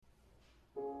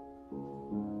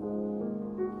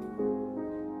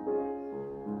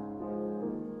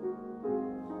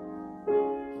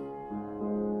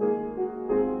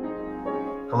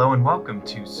Hello and welcome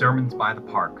to Sermons by the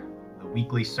Park, the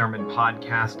weekly sermon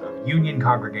podcast of Union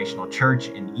Congregational Church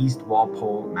in East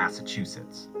Walpole,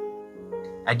 Massachusetts.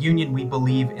 At Union, we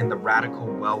believe in the radical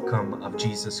welcome of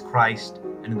Jesus Christ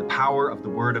and in the power of the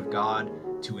Word of God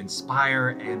to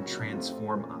inspire and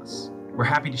transform us. We're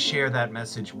happy to share that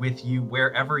message with you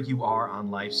wherever you are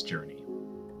on life's journey.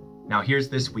 Now here's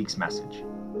this week's message.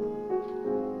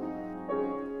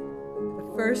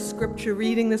 First scripture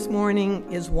reading this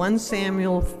morning is 1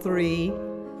 Samuel 3,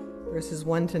 verses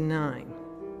 1 to 9.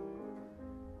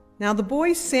 Now the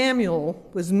boy Samuel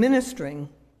was ministering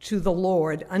to the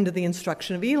Lord under the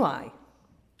instruction of Eli.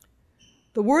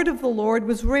 The word of the Lord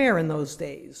was rare in those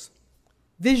days.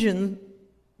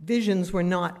 Visions were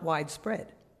not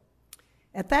widespread.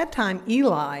 At that time,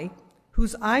 Eli,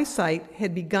 whose eyesight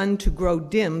had begun to grow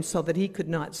dim so that he could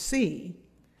not see,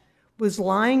 was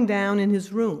lying down in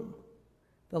his room.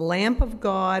 The lamp of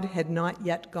God had not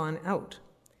yet gone out.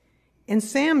 And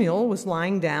Samuel was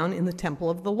lying down in the temple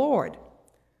of the Lord,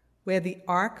 where the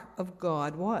ark of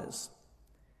God was.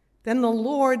 Then the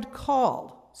Lord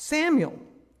called, "Samuel,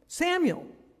 Samuel."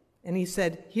 And he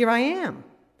said, "Here I am,"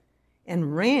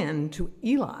 and ran to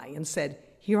Eli and said,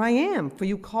 "Here I am, for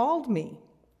you called me."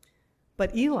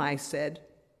 But Eli said,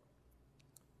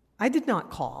 "I did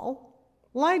not call.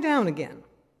 Lie down again."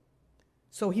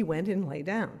 So he went and lay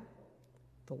down.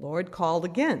 The Lord called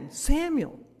again,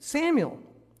 "Samuel, Samuel."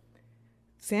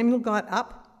 Samuel got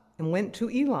up and went to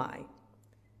Eli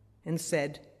and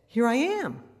said, "Here I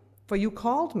am, for you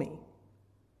called me."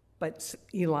 But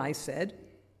Eli said,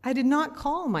 "I did not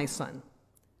call, my son.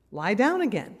 Lie down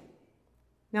again."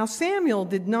 Now Samuel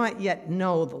did not yet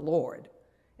know the Lord,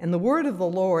 and the word of the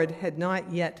Lord had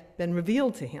not yet been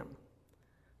revealed to him.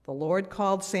 The Lord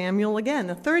called Samuel again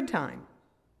a third time,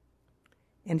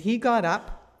 and he got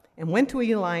up and went to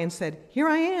Eli and said, "Here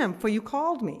I am, for you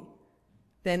called me."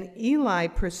 Then Eli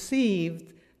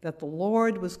perceived that the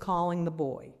Lord was calling the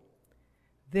boy.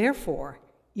 Therefore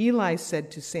Eli said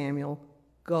to Samuel,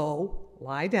 "Go,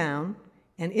 lie down,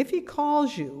 and if he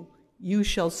calls you, you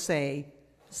shall say,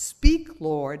 'Speak,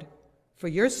 Lord, for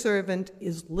your servant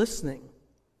is listening.'"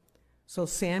 So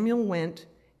Samuel went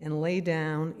and lay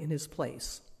down in his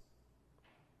place.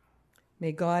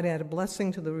 May God add a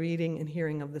blessing to the reading and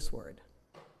hearing of this word.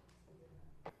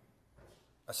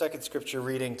 Our second scripture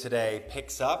reading today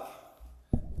picks up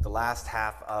the last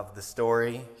half of the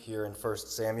story here in 1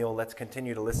 Samuel. Let's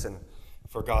continue to listen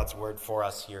for God's word for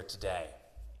us here today.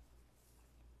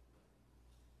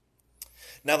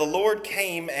 Now the Lord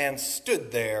came and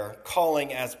stood there,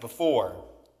 calling as before,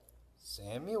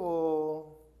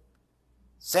 "Samuel,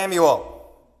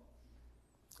 Samuel."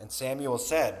 And Samuel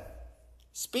said,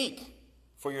 "Speak,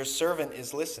 for your servant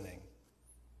is listening."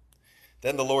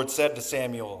 Then the Lord said to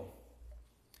Samuel,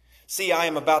 "See, I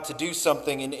am about to do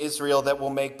something in Israel that will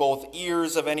make both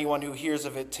ears of anyone who hears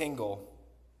of it tingle.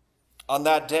 On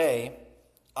that day,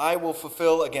 I will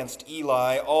fulfill against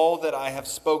Eli all that I have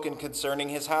spoken concerning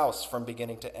his house from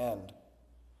beginning to end.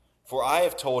 For I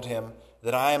have told him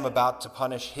that I am about to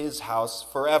punish his house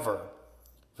forever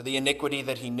for the iniquity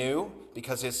that he knew,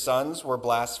 because his sons were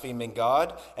blaspheming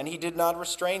God, and he did not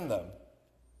restrain them.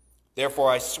 Therefore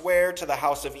I swear to the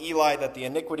house of Eli that the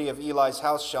iniquity of Eli's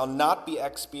house shall not be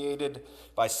expiated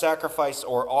by sacrifice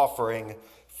or offering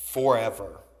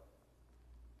forever."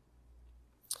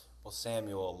 Well,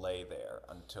 Samuel lay there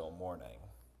until morning.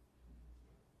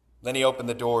 Then he opened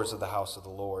the doors of the house of the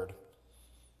Lord.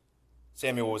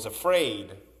 Samuel was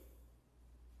afraid.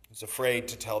 He was afraid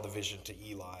to tell the vision to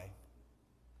Eli.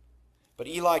 But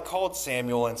Eli called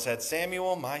Samuel and said,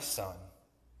 "Samuel, my son."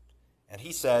 And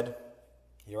he said,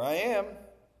 "Here I am."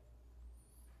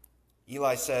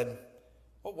 Eli said,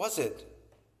 "What was it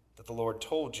that the Lord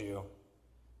told you?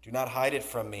 Do not hide it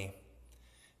from me.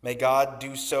 May God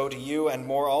do so to you, and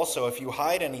more also, if you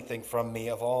hide anything from me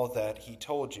of all that he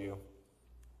told you."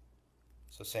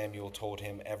 So Samuel told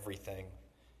him everything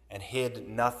and hid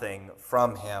nothing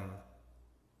from him.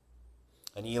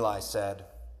 And Eli said,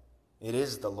 "It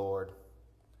is the Lord.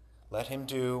 Let him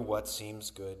do what seems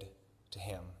good to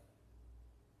him."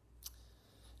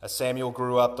 As Samuel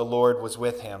grew up, the Lord was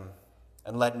with him,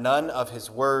 and let none of his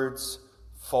words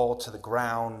fall to the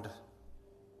ground.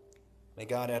 May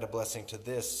God add a blessing to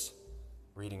this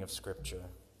reading of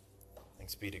Scripture.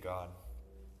 Thanks be to God.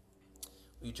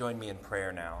 Will you join me in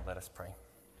prayer now? Let us pray.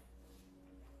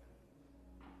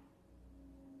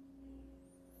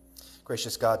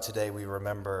 Gracious God, today we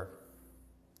remember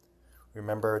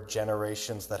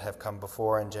generations that have come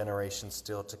before and generations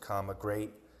still to come, a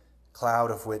great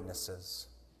cloud of witnesses,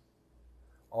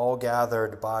 all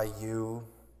gathered by you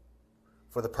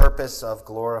for the purpose of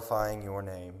glorifying your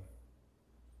name.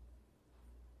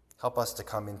 Help us to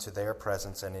come into their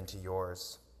presence and into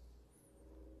yours.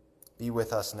 Be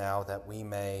with us now that we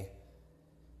may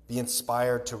be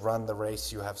inspired to run the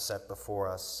race you have set before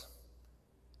us,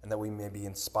 and that we may be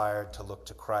inspired to look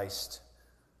to Christ,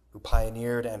 who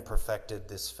pioneered and perfected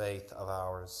this faith of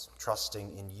ours,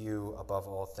 trusting in you above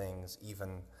all things,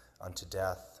 even unto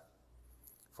death.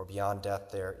 For beyond death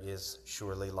there is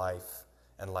surely life,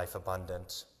 and life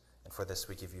abundant. And for this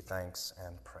we give you thanks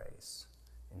and praise.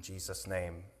 In Jesus'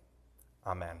 name,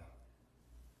 amen.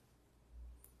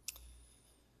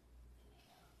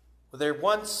 Well, there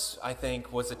once, I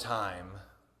think, was a time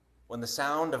when the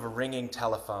sound of a ringing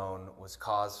telephone was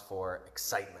cause for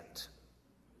excitement.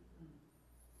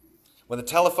 When the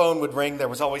telephone would ring, there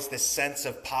was always this sense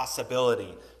of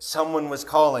possibility. Someone was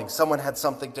calling, someone had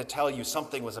something to tell you,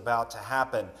 something was about to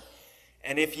happen.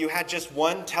 And if you had just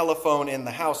one telephone in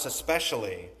the house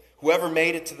especially, whoever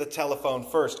made it to the telephone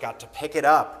first got to pick it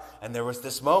up. And there was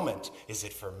this moment, is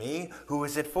it for me? Who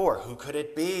is it for? Who could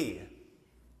it be?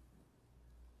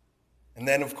 And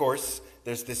then, of course,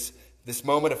 there's this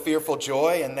moment of fearful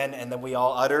joy, and then we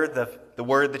all utter the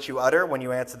word that you utter when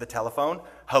you answer the telephone,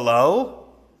 hello?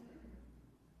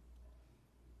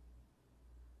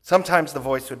 Sometimes the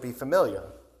voice would be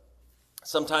familiar.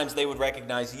 Sometimes they would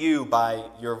recognize you by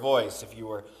your voice. If you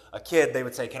were a kid, they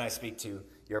would say, can I speak to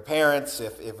your parents?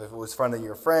 If it was one of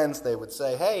your friends, they would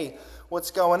say, hey,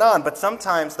 what's going on? But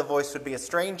sometimes the voice would be a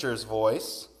stranger's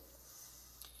voice.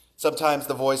 Sometimes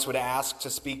the voice would ask to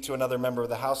speak to another member of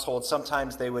the household.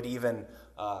 Sometimes they would even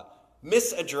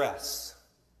misaddress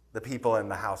the people in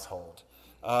the household.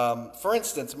 For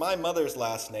instance, my mother's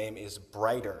last name is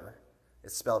Breiter.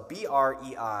 It's spelled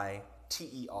Breiter.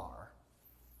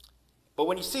 But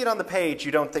when you see it on the page,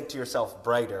 you don't think to yourself,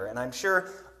 Brighter. And I'm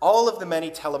sure all of the many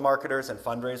telemarketers and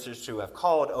fundraisers who have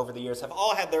called over the years have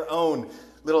all had their own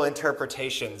little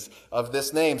interpretations of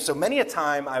this name. So many a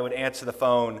time I would answer the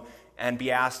phone and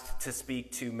be asked to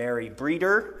speak to Mary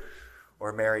Breeder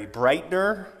or Mary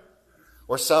Brightner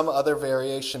or some other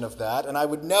variation of that. And I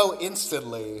would know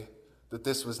instantly that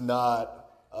this was not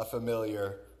a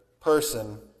familiar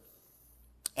person.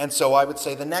 And so I would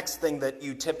say the next thing that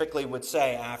you typically would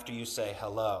say after you say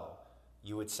hello,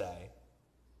 you would say,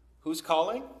 who's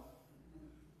calling?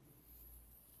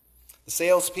 The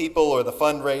salespeople or the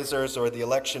fundraisers or the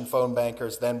election phone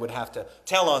bankers then would have to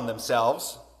tell on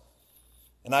themselves.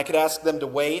 And I could ask them to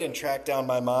wait and track down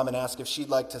my mom and ask if she'd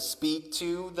like to speak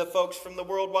to the folks from the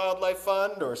World Wildlife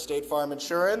Fund or State Farm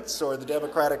Insurance or the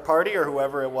Democratic Party or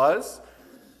whoever it was.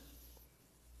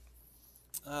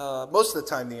 Most of the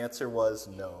time the answer was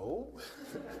no.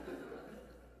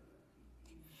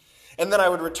 And then I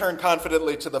would return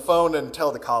confidently to the phone and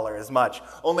tell the caller as much.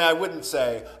 Only I wouldn't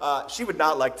say, she would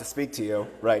not like to speak to you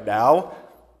right now.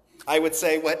 I would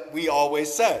say what we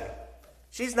always say.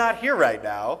 She's not here right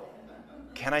now.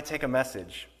 Can I take a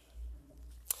message?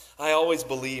 I always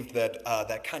believed that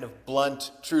that kind of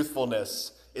blunt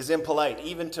truthfulness is impolite,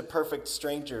 even to perfect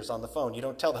strangers on the phone. You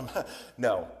don't tell them,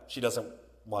 no, she doesn't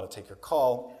want to take your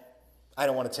call. I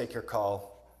don't want to take your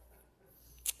call.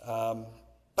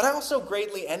 But I also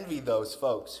greatly envy those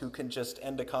folks who can just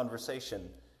end a conversation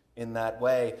in that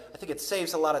way. I think it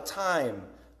saves a lot of time.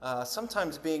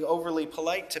 Sometimes being overly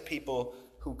polite to people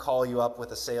who call you up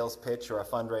with a sales pitch or a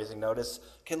fundraising notice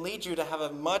can lead you to have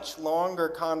a much longer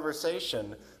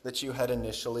conversation that you had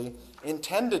initially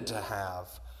intended to have.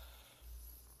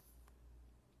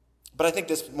 But I think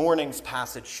this morning's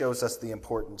passage shows us the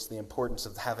importance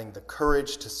of having the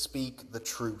courage to speak the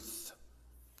truth.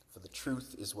 For the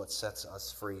truth is what sets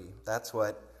us free. That's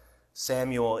what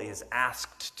Samuel is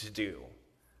asked to do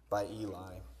by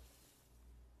Eli.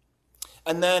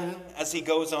 And then, as he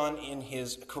goes on in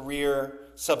his career,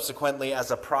 subsequently as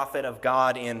a prophet of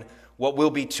God in what will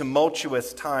be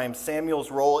tumultuous times, Samuel's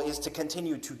role is to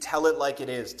continue to tell it like it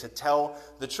is, to tell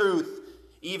the truth,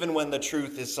 even when the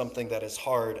truth is something that is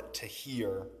hard to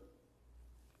hear.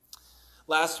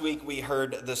 Last week we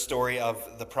heard the story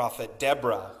of the prophet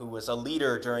Deborah, who was a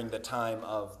leader during the time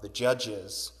of the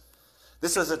Judges.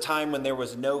 This was a time when there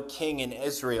was no king in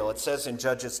Israel. It says in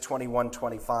Judges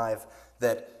 21:25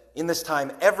 that in this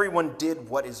time everyone did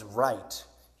what is right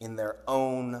in their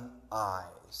own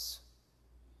eyes.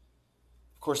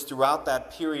 Of course, throughout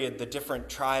that period, the different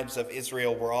tribes of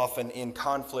Israel were often in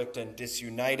conflict and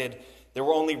disunited. There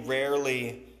were only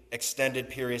rarely extended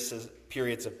periods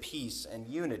of peace and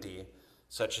unity,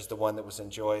 such as the one that was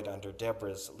enjoyed under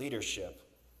Deborah's leadership.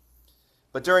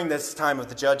 But during this time of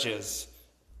the Judges,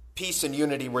 peace and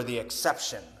unity were the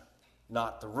exception,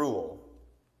 not the rule.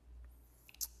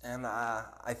 And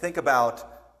I think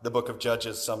about the book of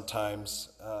Judges sometimes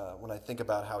when I think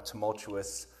about how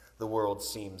tumultuous the world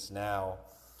seems now.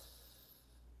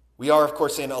 We are, of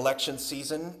course, in election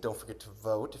season. Don't forget to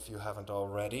vote if you haven't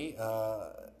already.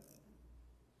 But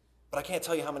I can't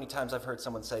tell you how many times I've heard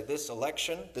someone say this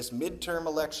midterm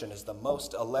election is the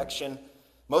most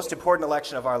important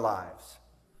election of our lives.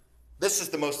 This is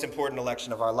the most important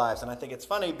election of our lives. And I think it's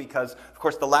funny because, of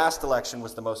course, the last election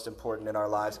was the most important in our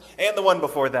lives, and the one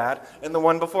before that, and the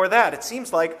one before that. It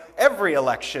seems like every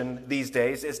election these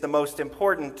days is the most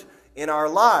important in our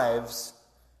lives.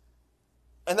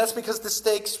 And that's because the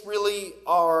stakes really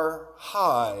are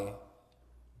high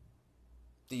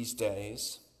these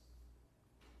days.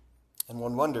 And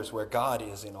one wonders where God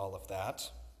is in all of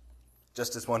that,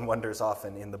 just as one wonders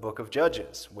often in the book of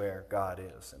Judges where God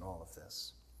is in all of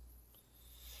this.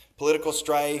 Political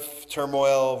strife,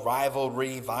 turmoil,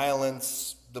 rivalry,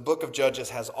 violence, the book of Judges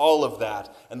has all of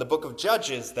that. And the book of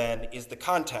Judges, then, is the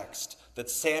context that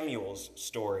Samuel's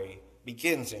story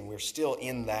begins in. We're still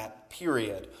in that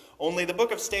period. Only the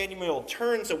book of Samuel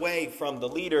turns away from the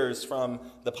leaders, from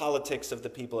the politics of the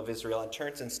people of Israel, and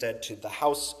turns instead to the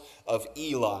house of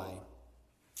Eli.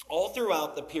 All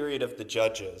throughout the period of the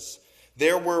Judges,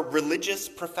 there were religious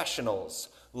professionals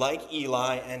like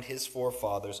Eli and his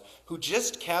forefathers who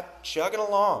just kept chugging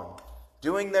along,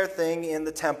 doing their thing in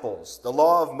the temples. The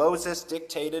law of Moses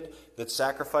dictated that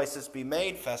sacrifices be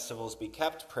made, festivals be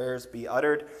kept, prayers be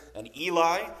uttered, and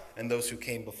Eli and those who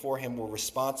came before him were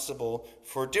responsible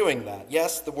for doing that.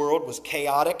 Yes, the world was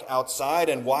chaotic outside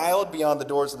and wild beyond the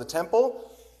doors of the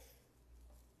temple,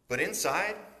 but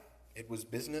inside it was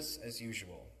business as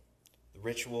usual. The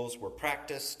rituals were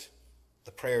practiced,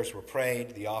 the prayers were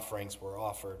prayed, the offerings were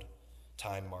offered,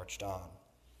 time marched on.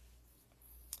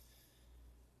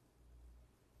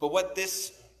 But what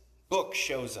this book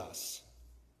shows us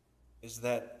is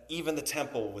that even the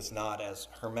temple was not as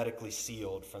hermetically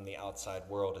sealed from the outside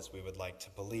world as we would like to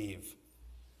believe.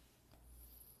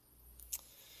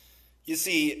 You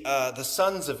see, the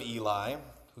sons of Eli,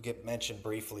 who get mentioned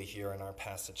briefly here in our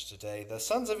passage today, the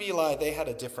sons of Eli, they had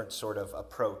a different sort of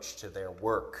approach to their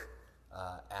work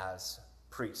as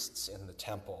priests in the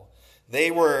temple.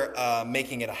 They were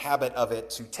making it a habit of it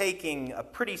to taking a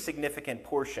pretty significant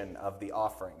portion of the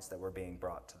offerings that were being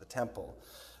brought to the temple.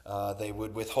 They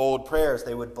would withhold prayers.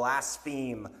 They would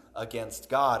blaspheme against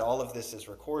God. All of this is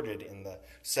recorded in the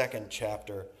second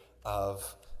chapter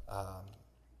of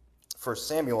 1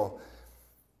 Samuel.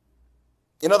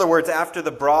 In other words, after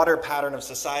the broader pattern of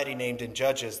society named in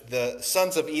Judges, the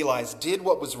sons of Eli did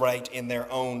what was right in their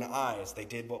own eyes. They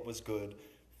did what was good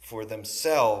for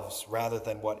themselves rather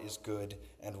than what is good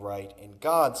and right in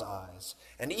God's eyes.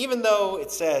 And even though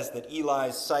it says that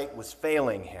Eli's sight was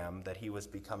failing him, that he was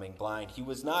becoming blind, he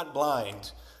was not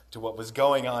blind to what was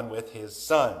going on with his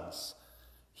sons.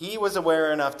 He was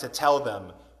aware enough to tell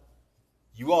them,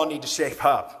 you all need to shape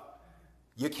up.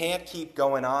 You can't keep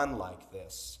going on like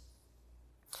this.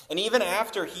 And even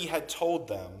after he had told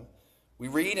them, we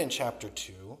read in chapter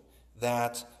 2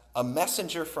 that a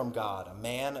messenger from God, a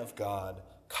man of God,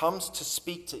 comes to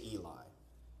speak to Eli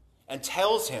and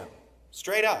tells him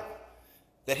straight up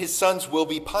that his sons will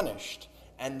be punished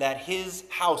and that his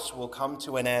house will come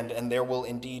to an end and there will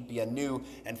indeed be a new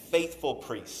and faithful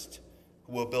priest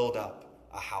who will build up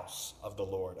a house of the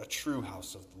Lord, a true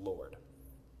house of the Lord.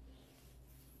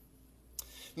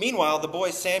 Meanwhile, the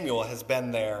boy Samuel has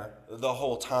been there the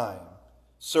whole time,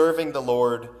 serving the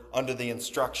Lord under the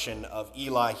instruction of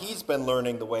Eli. He's been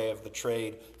learning the way of the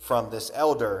trade from this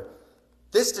elder.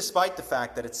 This despite the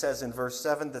fact that it says in verse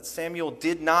 7 that Samuel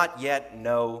did not yet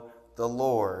know the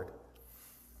Lord.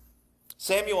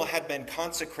 Samuel had been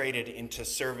consecrated into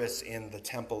service in the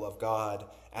temple of God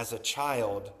as a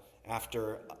child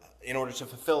in order to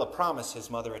fulfill a promise his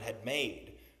mother had made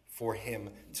for him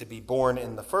to be born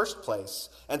in the first place.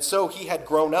 And so he had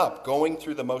grown up, going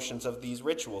through the motions of these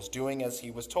rituals, doing as he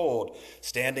was told,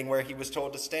 standing where he was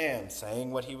told to stand,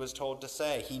 saying what he was told to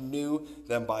say. He knew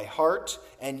them by heart,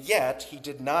 and yet he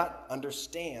did not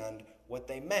understand what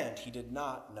they meant. He did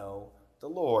not know the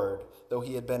Lord. Though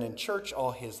he had been in church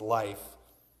all his life,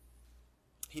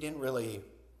 he didn't really,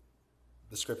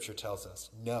 the scripture tells us,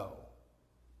 know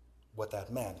what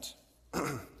that meant.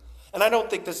 And I don't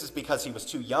think this is because he was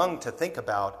too young to think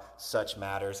about such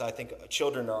matters. I think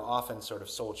children are often sort of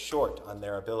sold short on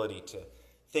their ability to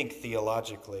think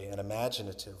theologically and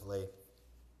imaginatively.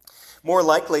 More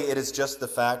likely, it is just the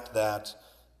fact that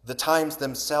the times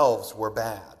themselves were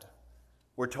bad.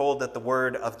 We're told that the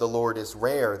word of the Lord is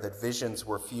rare, that visions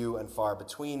were few and far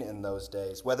between in those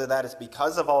days. Whether that is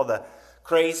because of all the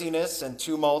craziness and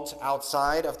tumult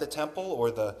outside of the temple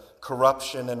or the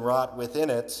corruption and rot within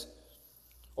it,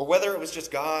 or whether it was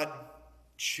just God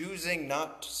choosing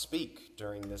not to speak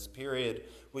during this period,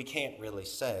 we can't really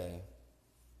say.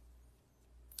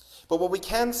 But what we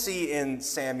can see in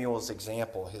Samuel's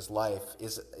example, his life,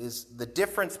 is the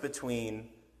difference between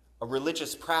a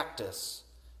religious practice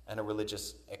and a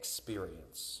religious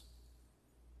experience.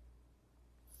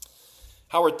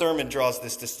 Howard Thurman draws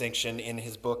this distinction in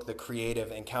his book, The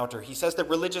Creative Encounter. He says that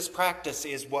religious practice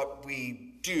is what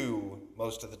we do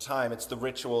most of the time. It's the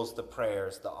rituals, the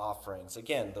prayers, the offerings.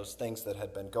 Again, those things that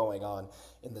had been going on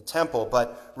in the temple.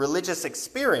 But religious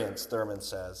experience, Thurman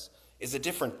says, is a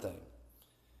different thing.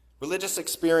 Religious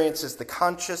experience is the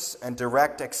conscious and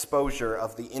direct exposure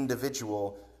of the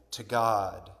individual to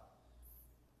God.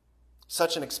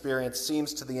 Such an experience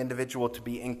seems to the individual to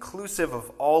be inclusive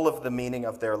of all of the meaning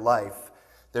of their life.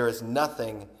 There is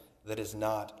nothing that is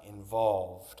not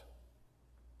involved.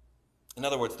 In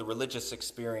other words, the religious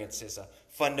experience is a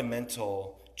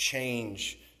fundamental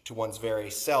change to one's very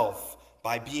self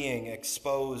by being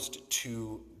exposed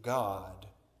to God.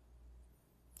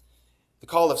 The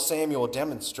call of Samuel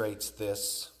demonstrates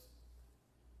this.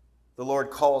 The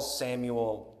Lord calls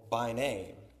Samuel by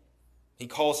name. He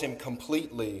calls him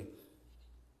completely.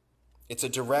 It's a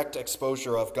direct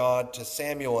exposure of God to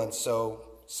Samuel, and so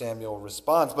Samuel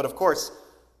responds. But of course,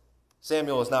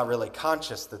 Samuel is not really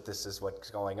conscious that this is what's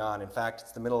going on. In fact,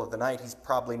 it's the middle of the night. He's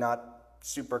probably not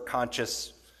super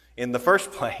conscious in the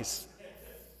first place.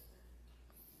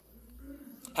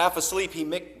 Half asleep, he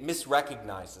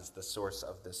misrecognizes the source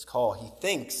of this call. He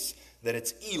thinks that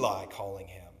it's Eli calling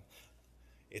him.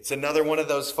 It's another one of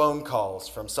those phone calls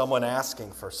from someone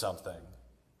asking for something.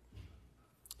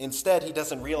 Instead, he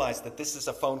doesn't realize that this is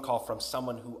a phone call from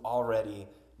someone who already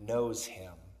knows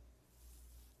him.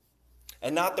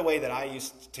 And not the way that I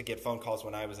used to get phone calls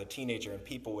when I was a teenager and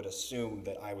people would assume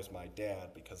that I was my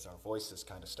dad because our voices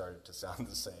kind of started to sound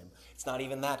the same. It's not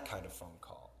even that kind of phone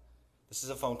call. This is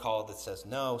a phone call that says,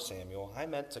 "No, Samuel, I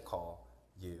meant to call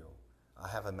you. I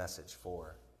have a message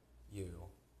for you."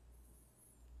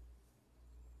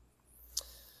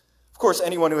 Of course,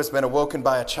 anyone who has been awoken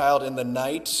by a child in the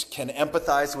night can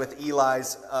empathize with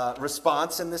Eli's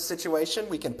response in this situation.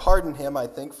 We can pardon him, I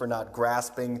think, for not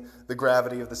grasping the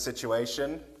gravity of the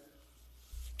situation.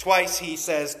 Twice he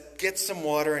says, "Get some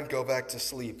water and go back to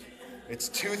sleep. It's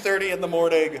 2:30 in the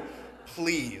morning.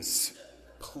 Please,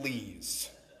 please."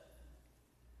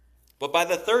 But by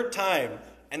the third time,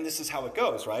 and this is how it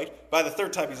goes, right? By the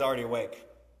third time, he's already awake.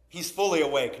 He's fully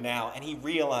awake now, and he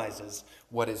realizes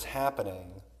what is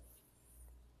happening.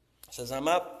 He says, "I'm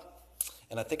up,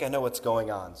 and I think I know what's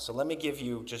going on. So let me give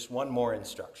you just one more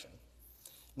instruction.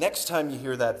 Next time you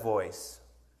hear that voice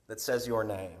that says your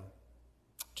name,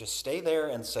 just stay there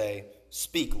and say,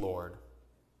 'Speak, Lord.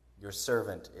 Your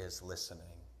servant is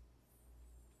listening.'"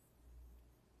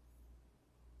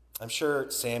 I'm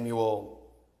sure Samuel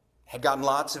had gotten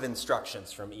lots of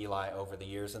instructions from Eli over the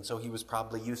years, and so he was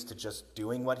probably used to just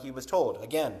doing what he was told.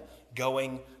 Again,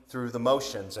 going through the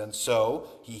motions. And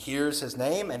so he hears his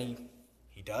name, and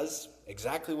he does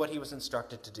exactly what he was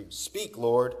instructed to do. "Speak,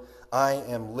 Lord, I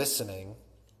am listening."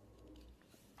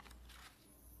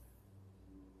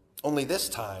 Only this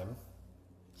time,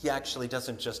 he actually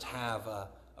doesn't just have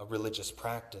a religious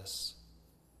practice.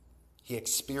 He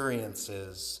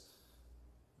experiences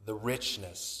the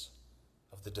richness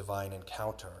of the divine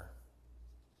encounter.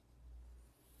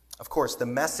 Of course, the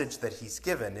message that he's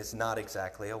given is not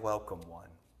exactly a welcome one.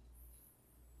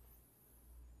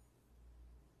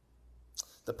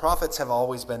 The prophets have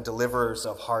always been deliverers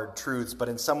of hard truths, but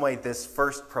in some way this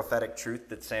first prophetic truth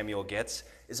that Samuel gets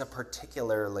is a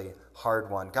particularly hard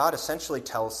one. God essentially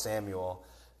tells Samuel,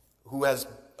 who has,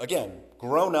 again,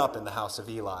 grown up in the house of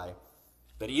Eli,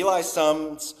 that Eli's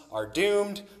sons are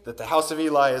doomed, that the house of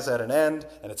Eli is at an end,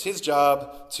 and it's his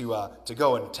job to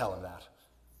go and tell him that.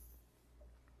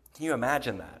 Can you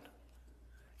imagine that?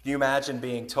 Can you imagine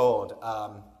being told,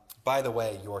 by the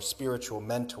way, your spiritual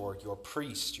mentor, your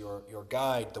priest, your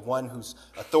guide, the one whose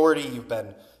authority you've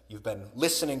been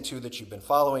listening to, that you've been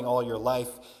following all your life,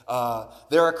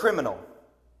 they're a criminal,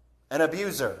 an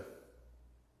abuser,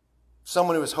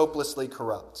 someone who is hopelessly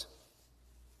corrupt.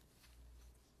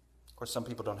 Of course, some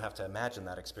people don't have to imagine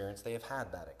that experience. They have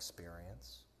had that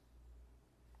experience.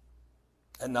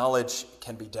 And knowledge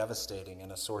can be devastating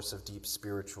and a source of deep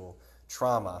spiritual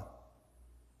trauma.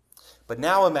 But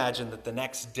now imagine that the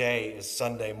next day is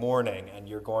Sunday morning and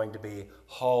you're going to be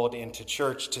hauled into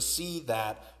church to see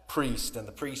that priest, and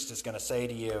the priest is going to say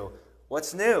to you,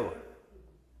 "What's new?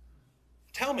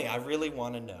 Tell me, I really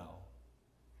want to know."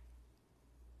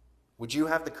 Would you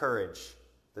have the courage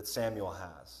that Samuel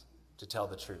has to tell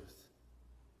the truth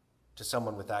to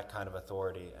someone with that kind of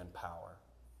authority and power?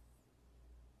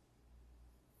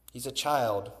 He's a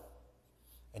child,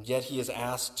 and yet he is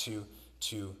asked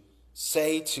to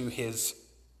say to his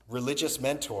religious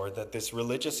mentor that this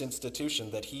religious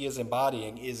institution that he is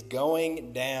embodying is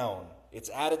going down. It's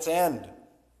at its end.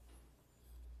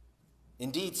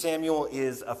 Indeed, Samuel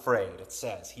is afraid. It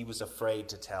says he was afraid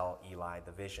to tell Eli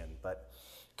the vision. But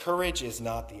courage is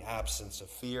not the absence of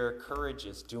fear. Courage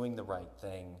is doing the right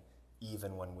thing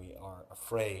even when we are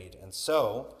afraid. And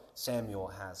so Samuel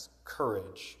has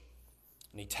courage,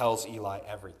 and he tells Eli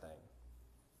everything.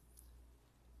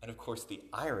 And of course, the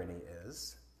irony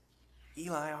is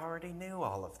Eli already knew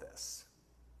all of this.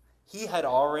 He had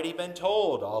already been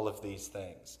told all of these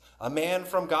things. A man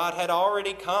from God had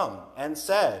already come and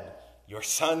said, "Your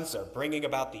sons are bringing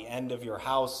about the end of your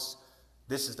house.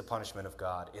 This is the punishment of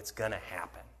God. It's going to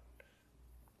happen."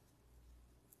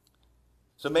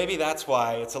 So maybe that's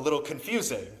why it's a little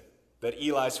confusing that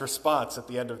Eli's response at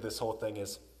the end of this whole thing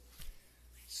is,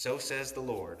 "So says the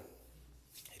Lord,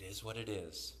 it is what it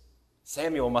is."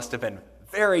 Samuel must have been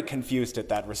very confused at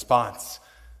that response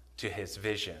to his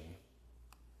vision.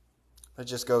 It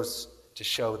just goes to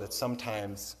show that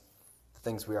sometimes the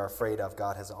things we are afraid of,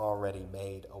 God has already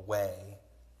made a way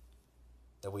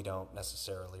that we don't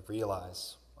necessarily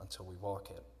realize until we walk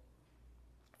it.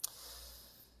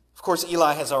 Of course,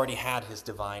 Eli has already had his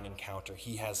divine encounter.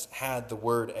 He has had the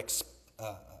word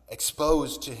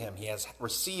exposed to him. He has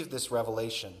received this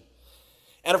revelation.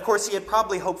 And of course, he had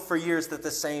probably hoped for years that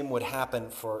the same would happen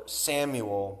for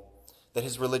Samuel, that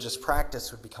his religious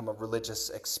practice would become a religious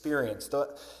experience.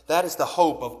 That is the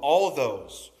hope of all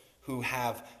those who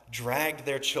have dragged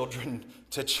their children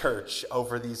to church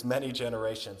over these many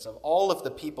generations, of all of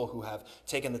the people who have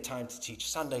taken the time to teach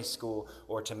Sunday school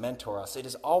or to mentor us. It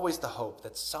is always the hope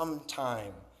that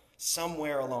sometime,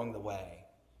 somewhere along the way,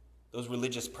 those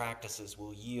religious practices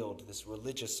will yield this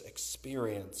religious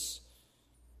experience.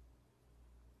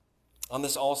 On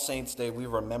this All Saints' Day, we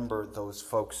remember those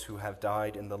folks who have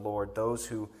died in the Lord, those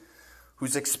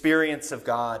whose experience of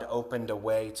God opened a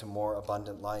way to more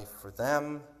abundant life for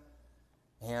them.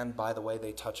 And, by the way,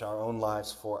 they touch our own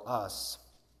lives for us.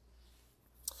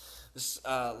 This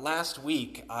last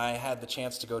week, I had the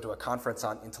chance to go to a conference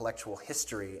on intellectual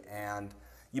history, and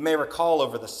you may recall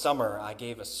over the summer I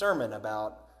gave a sermon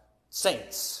about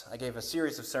saints. I gave a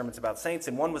series of sermons about saints,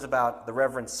 and one was about the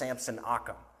Reverend Samson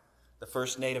Occom, the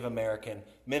first Native American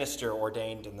minister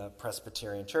ordained in the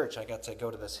Presbyterian Church. I got to go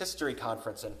to this history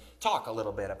conference and talk a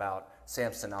little bit about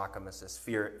Samson Occom as this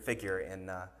figure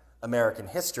in American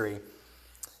history.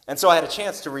 And so I had a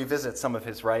chance to revisit some of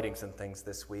his writings and things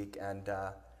this week, and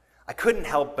I couldn't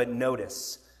help but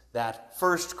notice that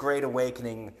First Great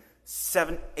Awakening,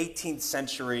 18th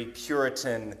century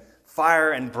Puritan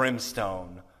fire and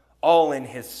brimstone, all in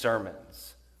his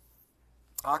sermons.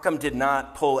 Occom did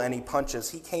not pull any punches.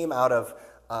 He came out of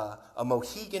a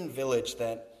Mohegan village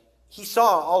that he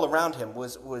saw all around him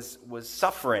was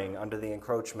suffering under the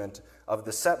encroachment of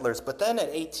the settlers. But then at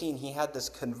 18, he had this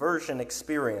conversion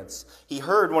experience. He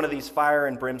heard one of these fire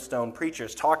and brimstone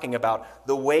preachers talking about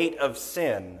the weight of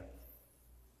sin.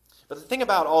 But the thing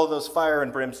about all those fire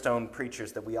and brimstone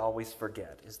preachers that we always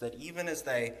forget is that even as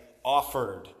they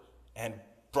offered and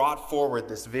brought forward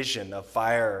this vision of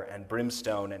fire and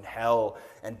brimstone and hell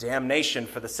and damnation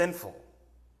for the sinful,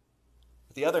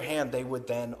 on the other hand, they would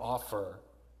then offer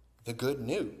the good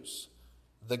news,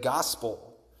 the gospel,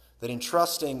 that in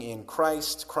trusting in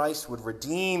Christ, Christ would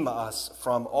redeem us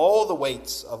from all the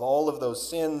weights of all of those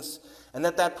sins, and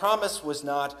that promise was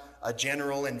not a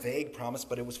general and vague promise,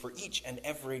 but it was for each and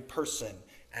every person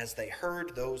as they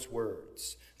heard those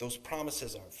words. Those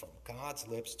promises are from God's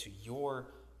lips to your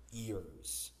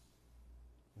ears.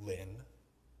 Lynn,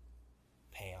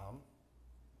 Pam,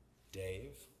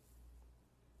 Dave,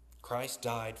 Christ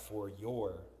died for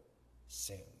your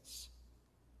sins.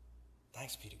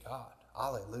 Thanks be to God.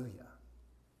 Alleluia.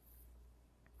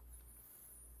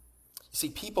 You see,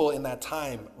 people in that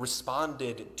time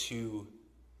responded to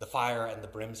the fire and the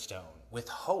brimstone with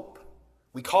hope.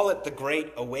 We call it the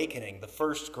Great Awakening, the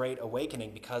First Great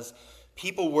Awakening, because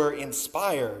people were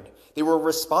inspired. They were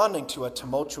responding to a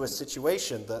tumultuous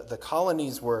situation. The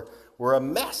colonies were a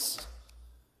mess.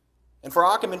 And for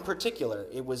Occom in particular,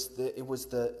 it was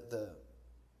the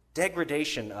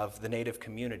degradation of the native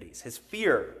communities, his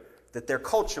fear that their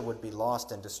culture would be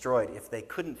lost and destroyed if they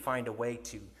couldn't find a way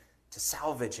to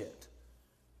salvage it.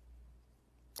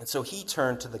 And so he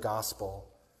turned to the gospel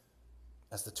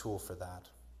as the tool for that.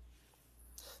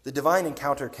 The divine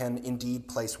encounter can indeed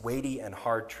place weighty and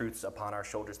hard truths upon our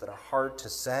shoulders that are hard to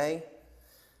say,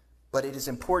 but it is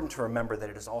important to remember that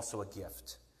it is also a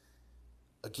gift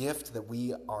that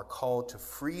we are called to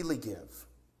freely give.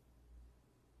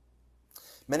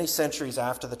 Many centuries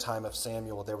after the time of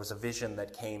Samuel, there was a vision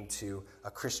that came to a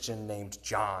Christian named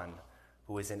John,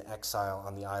 who was in exile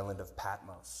on the island of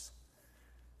Patmos.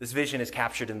 This vision is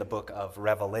captured in the book of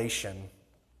Revelation,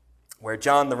 where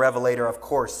John the Revelator, of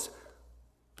course,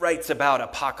 writes about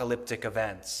apocalyptic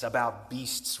events, about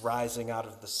beasts rising out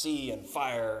of the sea and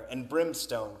fire and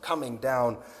brimstone coming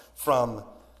down from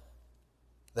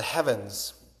the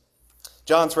heavens.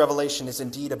 John's revelation is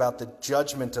indeed about the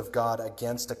judgment of God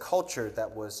against a culture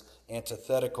that was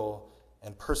antithetical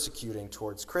and persecuting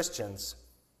towards Christians.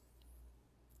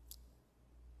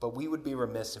 But we would be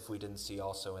remiss if we didn't see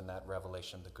also in that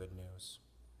revelation the good news.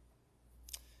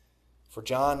 For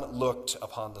John looked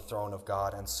upon the throne of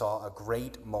God and saw a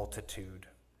great multitude,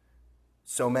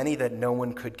 so many that no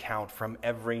one could count, from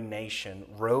every nation,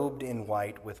 robed in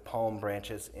white with palm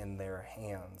branches in their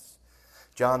hands.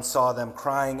 John saw them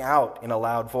crying out in a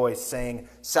loud voice, saying,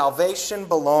 "Salvation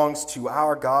belongs to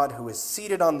our God who is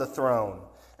seated on the throne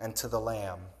and to the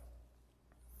Lamb."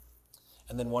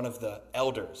 And then one of the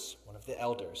elders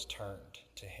turned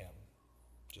to him,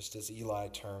 just as Eli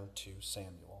turned to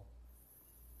Samuel,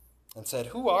 and said,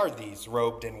 "Who are these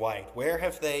robed in white? Where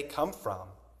have they come from?"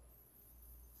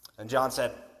 And John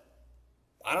said,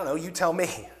 "I don't know, you tell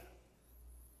me."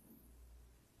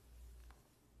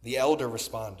 The elder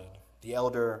responded. The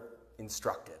elder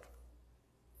instructed.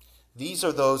 "These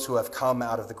are those who have come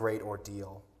out of the great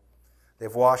ordeal.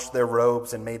 They've washed their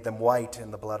robes and made them white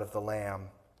in the blood of the Lamb.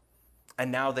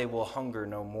 And now they will hunger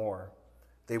no more.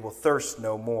 They will thirst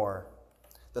no more.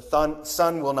 The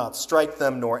sun will not strike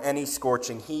them, nor any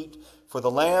scorching heat, for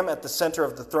the Lamb at the center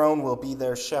of the throne will be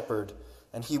their shepherd,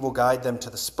 and he will guide them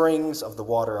to the springs of the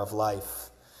water of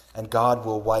life, and God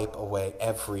will wipe away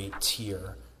every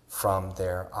tear from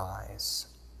their eyes."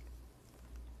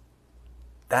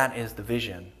 That is the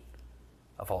vision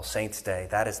of All Saints' Day.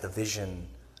 That is the vision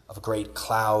of a great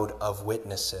cloud of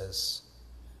witnesses,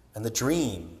 and the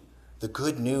dream, the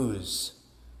good news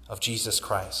of Jesus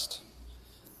Christ.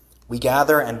 We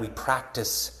gather and we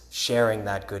practice sharing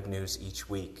that good news each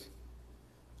week,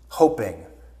 hoping,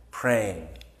 praying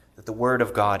that the Word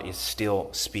of God is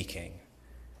still speaking,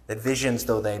 that visions,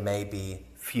 though they may be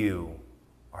few,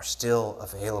 are still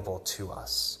available to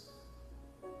us.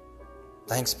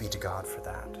 Thanks be to God for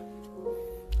that.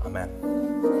 Amen.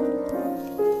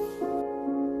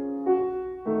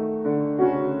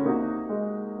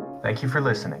 Thank you for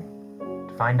listening.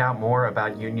 To find out more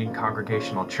about Union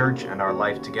Congregational Church and our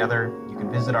life together, you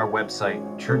can visit our website,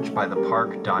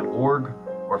 churchbythepark.org,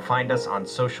 or find us on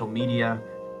social media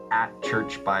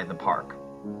 @churchbythepark.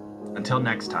 Until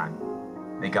next time,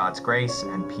 may God's grace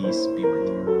and peace be with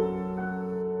you.